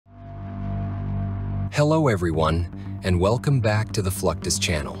Hello everyone, and welcome back to the Fluctus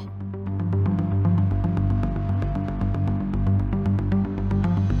Channel.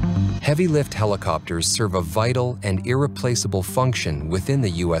 Heavy lift helicopters serve a vital and irreplaceable function within the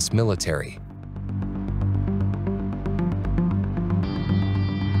U.S. military.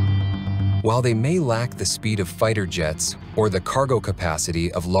 While they may lack the speed of fighter jets or the cargo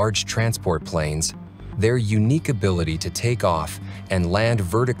capacity of large transport planes, their unique ability to take off and land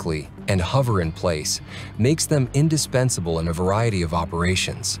vertically and hover in place makes them indispensable in a variety of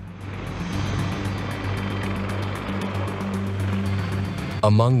operations.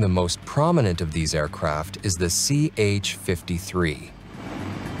 Among the most prominent of these aircraft is the CH-53.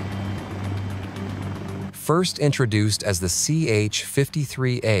 First introduced as the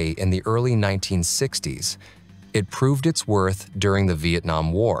CH-53A in the early 1960s, it proved its worth during the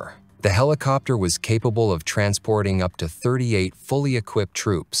Vietnam War. The helicopter was capable of transporting up to 38 fully equipped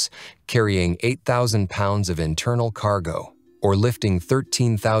troops, carrying 8,000 pounds of internal cargo, or lifting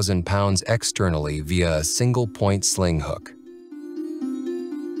 13,000 pounds externally via a single-point sling hook.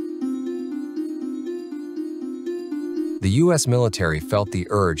 The U.S. military felt the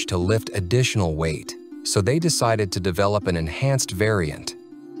urge to lift additional weight, so they decided to develop an enhanced variant,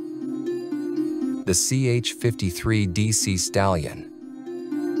 the CH-53K Stallion.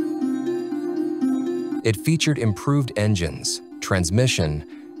 It featured improved engines,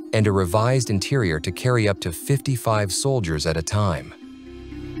 transmission, and a revised interior to carry up to 55 soldiers at a time.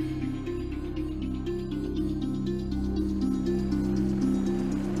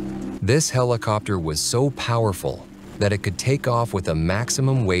 This helicopter was so powerful that it could take off with a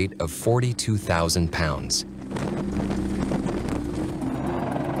maximum weight of 42,000 pounds.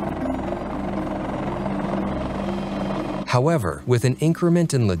 However, with an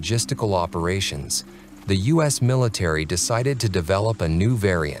increment in logistical operations, the U.S. military decided to develop a new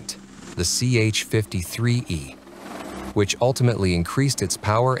variant, the CH-53E, which ultimately increased its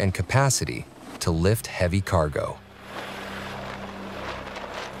power and capacity to lift heavy cargo.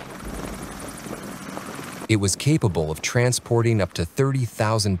 It was capable of transporting up to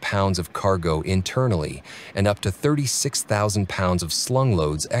 30,000 pounds of cargo internally and up to 36,000 pounds of slung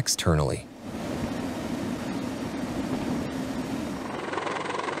loads externally.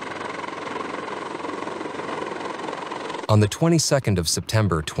 On the 22nd of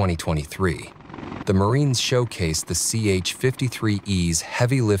September 2023, the Marines showcased the CH-53E's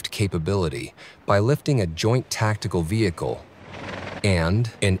heavy lift capability by lifting a joint tactical vehicle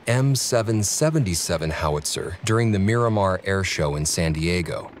and an M777 howitzer during the Miramar Air Show in San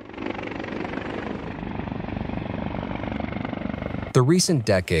Diego. The recent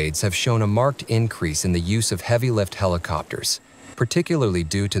decades have shown a marked increase in the use of heavy lift helicopters, particularly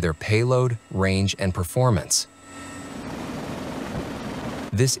due to their payload, range, and performance.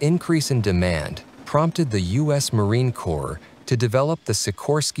 This increase in demand prompted the U.S. Marine Corps to develop the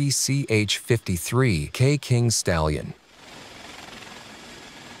Sikorsky CH-53K King Stallion.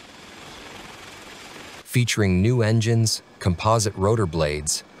 Featuring new engines, composite rotor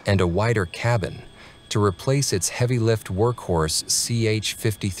blades, and a wider cabin to replace its heavy lift workhorse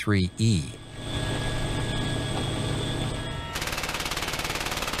CH-53E.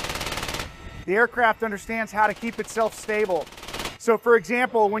 The aircraft understands how to keep itself stable. So for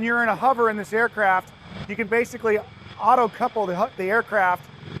example, when you're in a hover in this aircraft, you can basically auto-couple the aircraft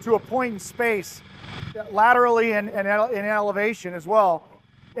to a point in space, laterally and in elevation as well,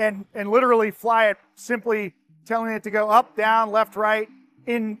 and literally fly it, simply telling it to go up, down, left, right,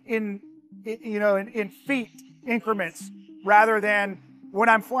 in feet increments, rather than when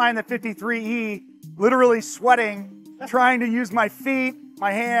I'm flying the 53E, literally sweating, trying to use my feet, my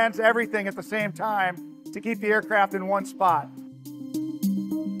hands, everything at the same time to keep the aircraft in one spot.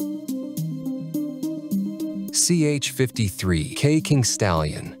 CH-53K King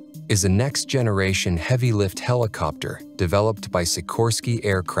Stallion is a next-generation heavy-lift helicopter developed by Sikorsky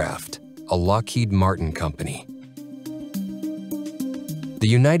Aircraft, a Lockheed Martin company. The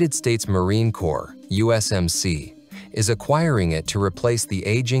United States Marine Corps, USMC, is acquiring it to replace the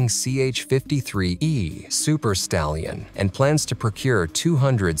aging CH-53E Super Stallion and plans to procure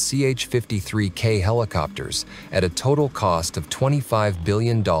 200 CH-53K helicopters at a total cost of $25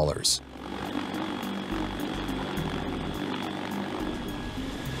 billion.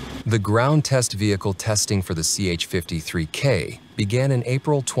 The ground test vehicle testing for the CH-53K began in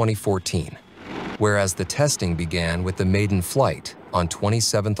April 2014, whereas the testing began with the maiden flight on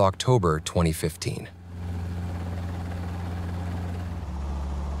 27 October 2015.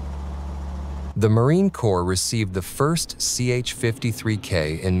 The Marine Corps received the first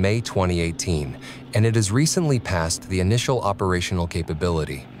CH-53K in May 2018, and it has recently passed the initial operational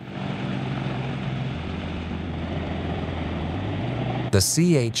capability. The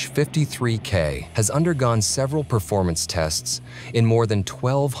CH-53K has undergone several performance tests in more than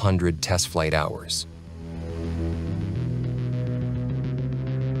 1,200 test flight hours.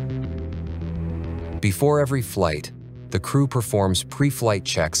 Before every flight, the crew performs pre-flight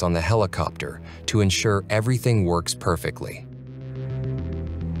checks on the helicopter to ensure everything works perfectly.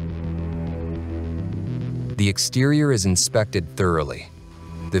 The exterior is inspected thoroughly.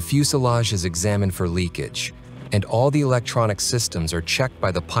 The fuselage is examined for leakage, and all the electronic systems are checked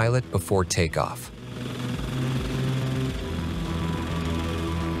by the pilot before takeoff.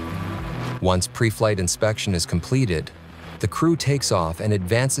 Once pre-flight inspection is completed, the crew takes off and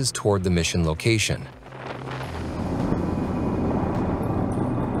advances toward the mission location.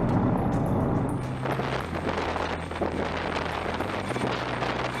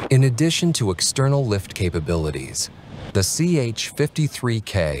 In addition to external lift capabilities, the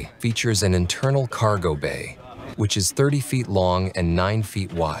CH-53K features an internal cargo bay, which is 30 feet long and 9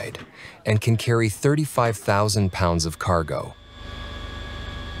 feet wide, and can carry 35,000 pounds of cargo,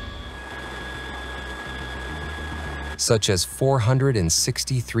 such as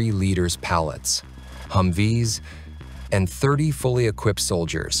 463 liters pallets, Humvees, and 30 fully equipped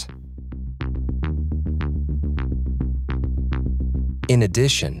soldiers. In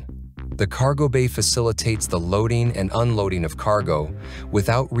addition, the cargo bay facilitates the loading and unloading of cargo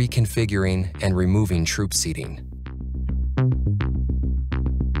without reconfiguring and removing troop seating.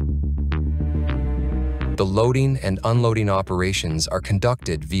 The loading and unloading operations are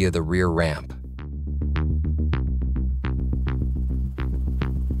conducted via the rear ramp.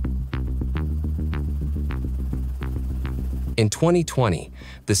 In 2020,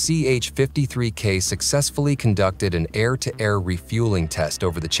 the CH-53K successfully conducted an air-to-air refueling test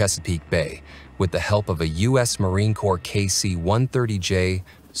over the Chesapeake Bay with the help of a U.S. Marine Corps KC-130J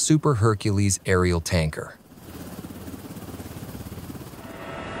Super Hercules aerial tanker.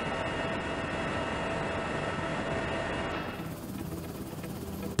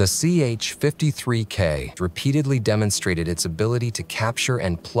 The CH-53K repeatedly demonstrated its ability to capture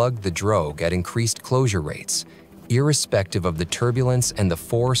and plug the drogue at increased closure rates, irrespective of the turbulence and the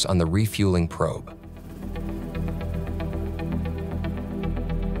force on the refueling probe.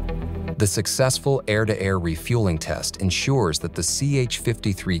 The successful air-to-air refueling test ensures that the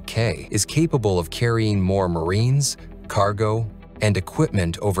CH-53K is capable of carrying more Marines, cargo, and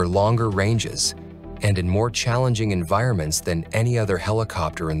equipment over longer ranges and in more challenging environments than any other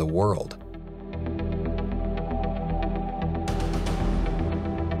helicopter in the world.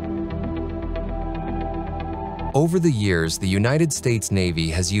 Over the years, the United States Navy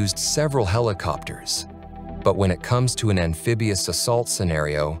has used several helicopters, but when it comes to an amphibious assault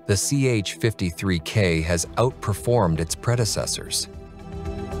scenario, the CH-53K has outperformed its predecessors.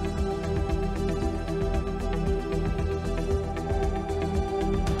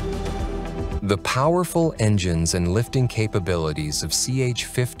 The powerful engines and lifting capabilities of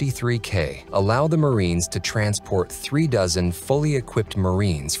CH-53K allow the Marines to transport 36 fully equipped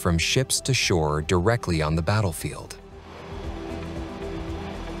Marines from ships to shore directly on the battlefield.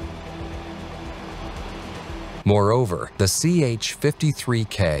 Moreover, the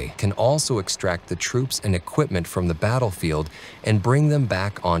CH-53K can also extract the troops and equipment from the battlefield and bring them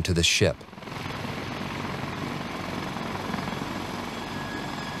back onto the ship.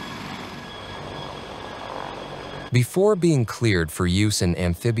 Before being cleared for use in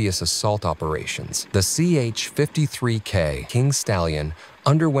amphibious assault operations, the CH-53K King Stallion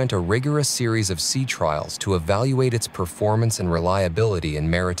underwent a rigorous series of sea trials to evaluate its performance and reliability in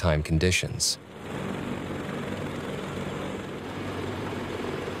maritime conditions.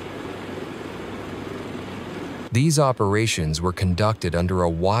 These operations were conducted under a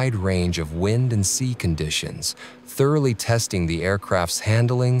wide range of wind and sea conditions, thoroughly testing the aircraft's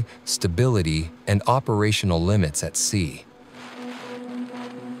handling, stability, and operational limits at sea.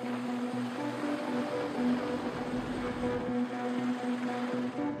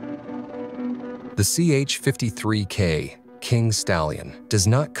 The CH-53K King Stallion does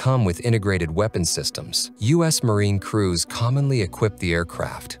not come with integrated weapon systems. U.S. Marine crews commonly equip the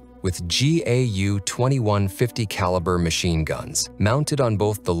aircraft with GAU 2150 caliber machine guns mounted on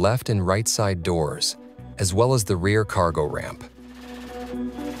both the left and right side doors, as well as the rear cargo ramp.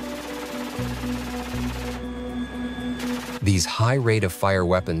 These high rate of fire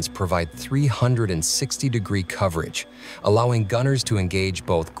weapons provide 360-degree coverage, allowing gunners to engage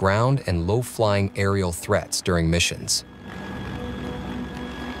both ground and low-flying aerial threats during missions.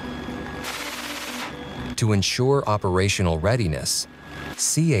 To ensure operational readiness,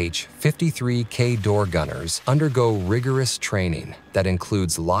 CH-53K door gunners undergo rigorous training that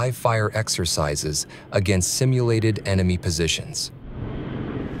includes live fire exercises against simulated enemy positions.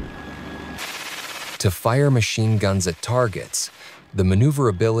 To fire machine guns at targets, the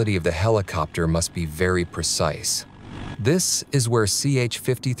maneuverability of the helicopter must be very precise. This is where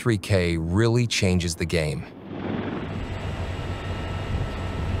CH-53K really changes the game.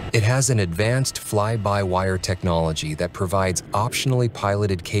 It has an advanced fly-by-wire technology that provides optionally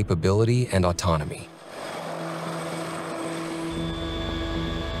piloted capability and autonomy.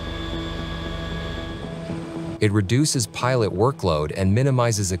 It reduces pilot workload and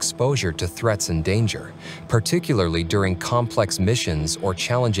minimizes exposure to threats and danger, particularly during complex missions or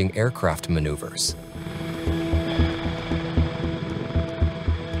challenging aircraft maneuvers.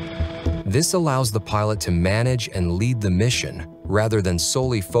 This allows the pilot to manage and lead the mission rather than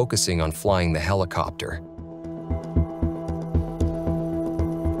solely focusing on flying the helicopter.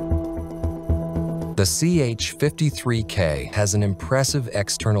 The CH-53K has an impressive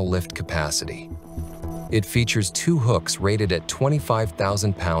external lift capacity. It features 2 hooks rated at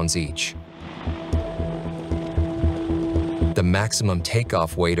 25,000 pounds each. The maximum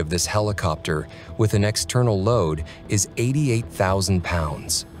takeoff weight of this helicopter with an external load is 88,000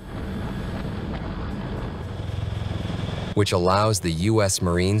 pounds, which allows the U.S.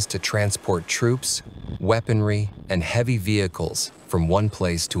 Marines to transport troops, weaponry, and heavy vehicles from one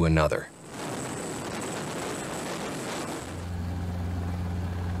place to another.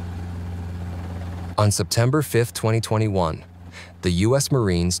 On September 5, 2021, the U.S.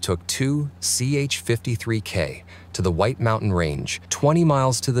 Marines took 2 CH-53K to the White Mountain Range, 20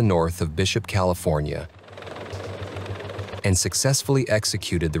 miles to the north of Bishop, California, and successfully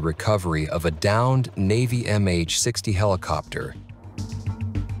executed the recovery of a downed Navy MH-60 helicopter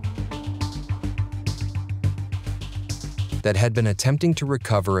that had been attempting to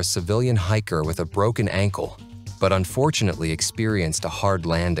recover a civilian hiker with a broken ankle, but unfortunately experienced a hard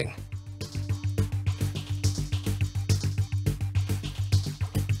landing.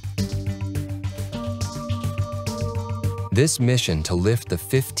 This mission to lift the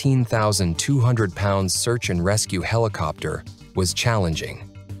 15,200-pound search and rescue helicopter was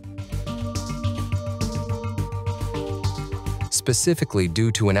challenging, specifically due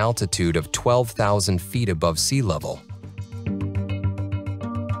to an altitude of 12,000 feet above sea level.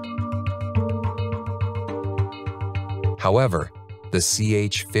 However, the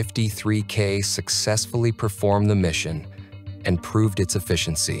CH-53K successfully performed the mission and proved its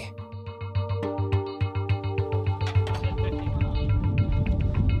efficiency.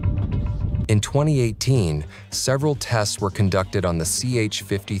 In 2018, several tests were conducted on the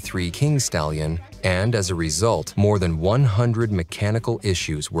CH-53K King Stallion, and as a result, more than 100 mechanical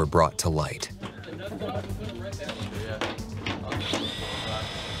issues were brought to light.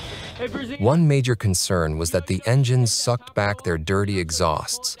 One major concern was that the engines sucked back their dirty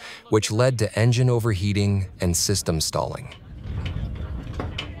exhausts, which led to engine overheating and system stalling.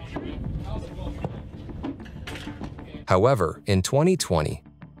 However, in 2020,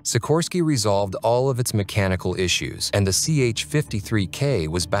 Sikorsky resolved all of its mechanical issues, and the CH-53K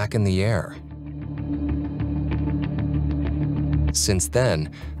was back in the air. Since then,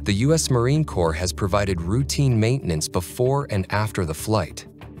 the U.S. Marine Corps has provided routine maintenance before and after the flight.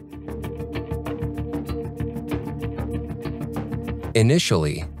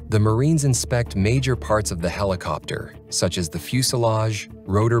 Initially, the Marines inspect major parts of the helicopter, such as the fuselage,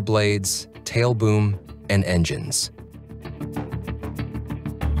 rotor blades, tail boom, and engines.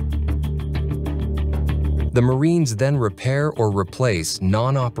 The Marines then repair or replace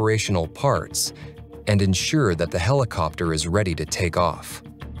non-operational parts and ensure that the helicopter is ready to take off.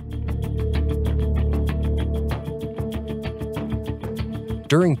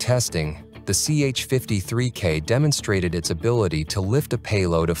 During testing, the CH-53K demonstrated its ability to lift a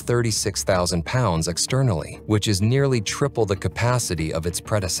payload of 36,000 pounds externally, which is nearly triple the capacity of its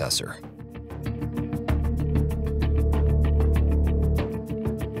predecessor.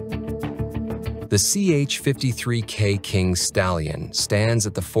 The CH-53K King Stallion stands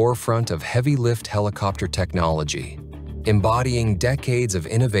at the forefront of heavy-lift helicopter technology, embodying decades of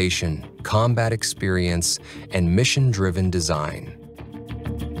innovation, combat experience, and mission-driven design.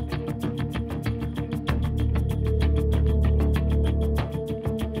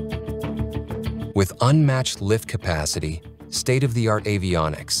 With unmatched lift capacity, state-of-the-art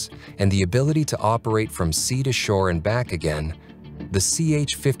avionics, and the ability to operate from sea to shore and back again, the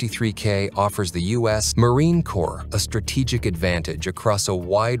CH-53K offers the U.S. Marine Corps a strategic advantage across a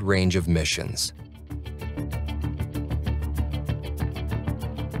wide range of missions.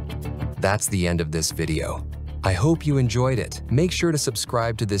 That's the end of this video. I hope you enjoyed it. Make sure to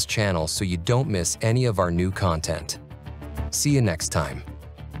subscribe to this channel so you don't miss any of our new content. See you next time.